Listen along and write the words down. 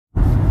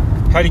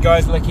Howdy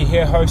guys, Lecky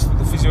here, host of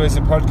the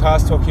Physioism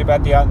podcast, talking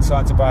about the art and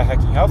science of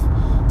biohacking health.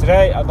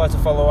 Today I'd like to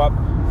follow up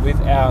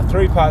with our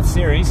 3-part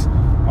series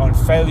on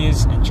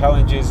failures and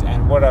challenges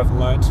and what I've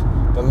learnt,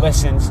 the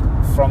lessons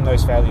from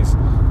those failures.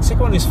 The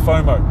second one is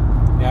FOMO.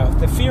 Now,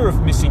 the fear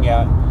of missing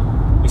out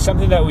is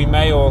something that we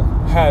may all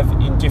have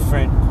in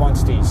different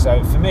quantities.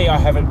 So for me, I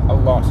have it a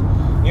lot.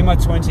 In my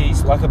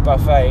 20s, like a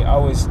buffet, I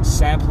was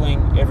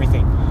sampling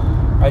everything.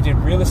 I did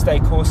real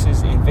estate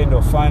courses in vendor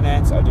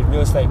finance. I did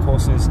real estate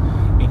courses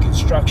in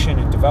construction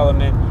and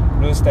development,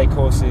 real estate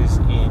courses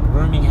in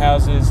rooming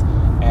houses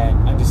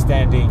and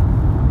understanding,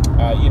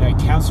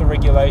 council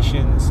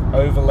regulations,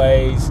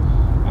 overlays,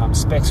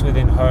 specs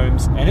within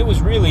homes. And it was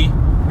really,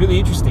 really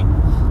interesting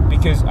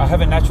because I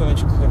have a natural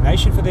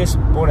inclination for this.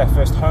 Bought our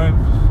first home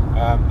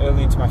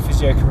early into my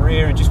physio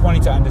career and just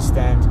wanting to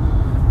understand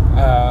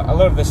a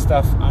lot of the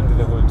stuff under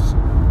the hoods.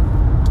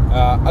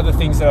 Other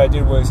things that I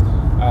did was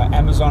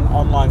Amazon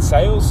online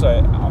sales, so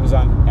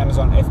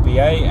Amazon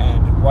FBA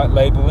and white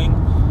labeling.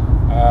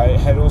 I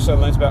had also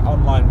learned about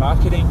online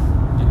marketing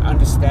and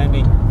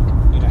understanding,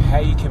 how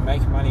you can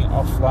make money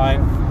offline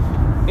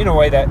in a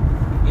way that,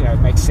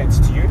 makes sense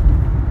to you.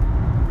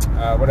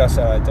 What else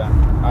had I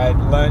done? I had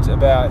learned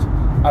about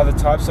other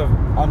types of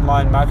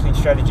online marketing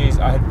strategies.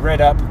 I had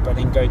read up, but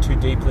didn't go too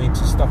deeply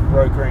into stock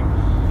brokering.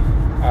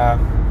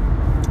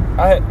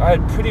 I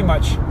had pretty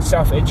much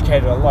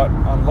self-educated a lot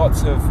on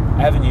lots of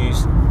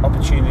avenues,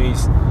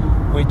 opportunities,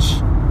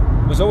 which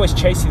was always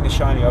chasing the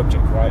shiny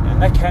object, right?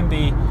 And that can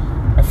be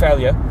a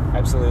failure,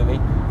 absolutely.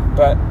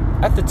 But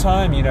at the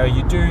time, you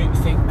do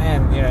think,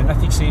 man,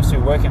 nothing seems to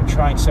be working. I'm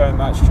trying so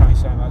much.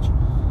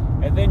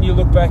 And then you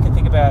look back and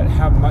think about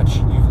how much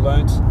you've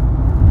learnt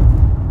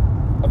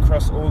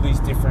across all these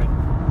different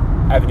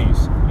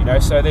avenues,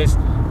 So there's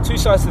two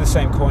sides to the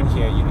same coin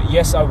here.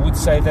 Yes, I would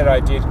say that I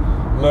did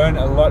learn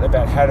a lot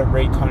about how to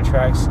read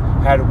contracts,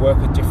 how to work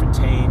with different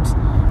teams,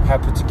 how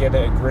to put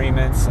together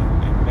agreements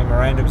and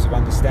memorandums of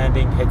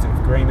understanding, heads of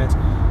agreement,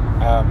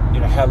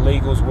 how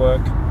legals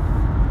work.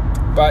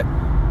 But,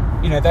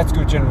 that's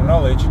good general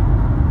knowledge.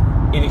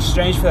 In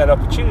exchange for that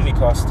opportunity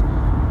cost,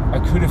 I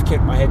could have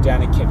kept my head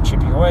down and kept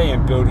chipping away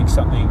and building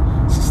something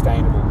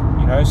sustainable,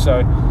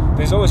 So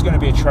there's always going to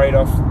be a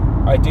trade-off.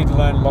 I did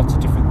learn lots of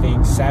different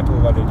things, sample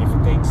a lot of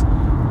different things,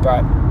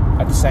 but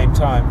at the same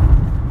time,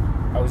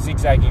 I was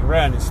zigzagging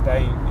around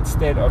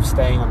instead of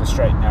staying on the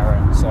straight and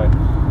narrow. So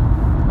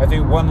I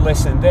think one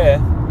lesson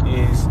there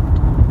is,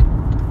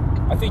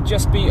 I think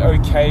just be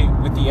okay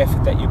with the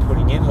effort that you're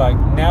putting in. Like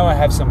now I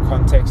have some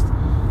context,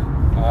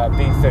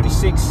 being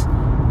 36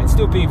 and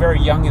still being very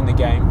young in the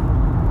game,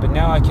 but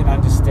now I can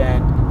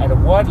understand at a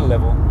wider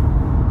level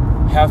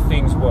how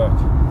things work.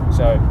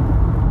 So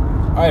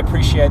I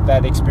appreciate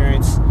that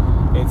experience.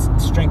 It's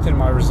strengthened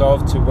my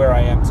resolve to where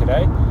I am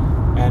today.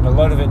 And a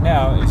lot of it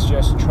now is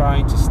just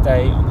trying to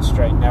stay on the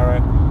straight and narrow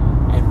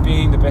and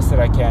being the best that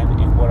I can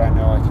in what I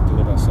know I can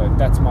deliver. So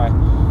that's my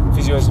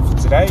physioism for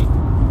today.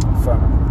 FOMO.